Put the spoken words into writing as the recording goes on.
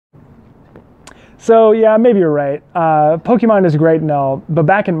So yeah, maybe you're right. Pokemon is great and all, but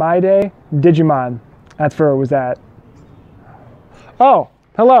back in my day, Digimon, that's where it was at. Oh,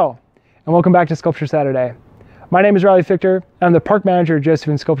 hello, and welcome back to Sculpture Saturday. My name is Riley Fichter, and I'm the park manager at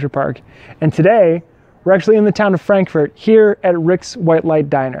Josephine Sculpture Park, and today we're actually in the town of Frankfurt, here at Rick's White Light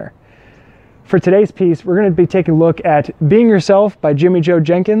Diner. For today's piece, we're going to be taking a look at Being Yourself by Jimmy Joe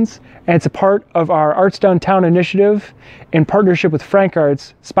Jenkins, and it's a part of our Arts Downtown initiative in partnership with Frank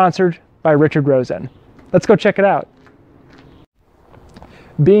Arts, sponsored by Richard Rosen. Let's go check it out.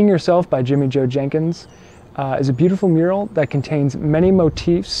 Being Yourself by Jimmy Joe Jenkins is a beautiful mural that contains many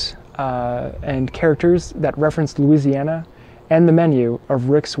motifs and characters that reference Louisiana and the menu of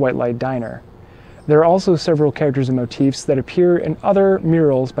Rick's White Light Diner. There are also several characters and motifs that appear in other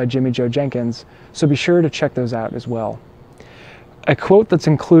murals by Jimmy Joe Jenkins, so be sure to check those out as well. A quote that's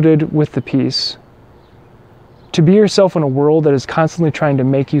included with the piece: "To be yourself in a world that is constantly trying to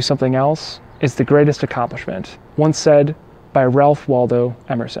make you something else is the greatest accomplishment," once said by Ralph Waldo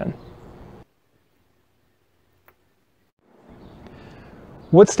Emerson.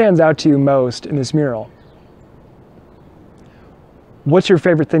 What stands out to you most in this mural? What's your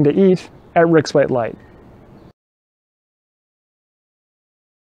favorite thing to eat at Rick's White Light?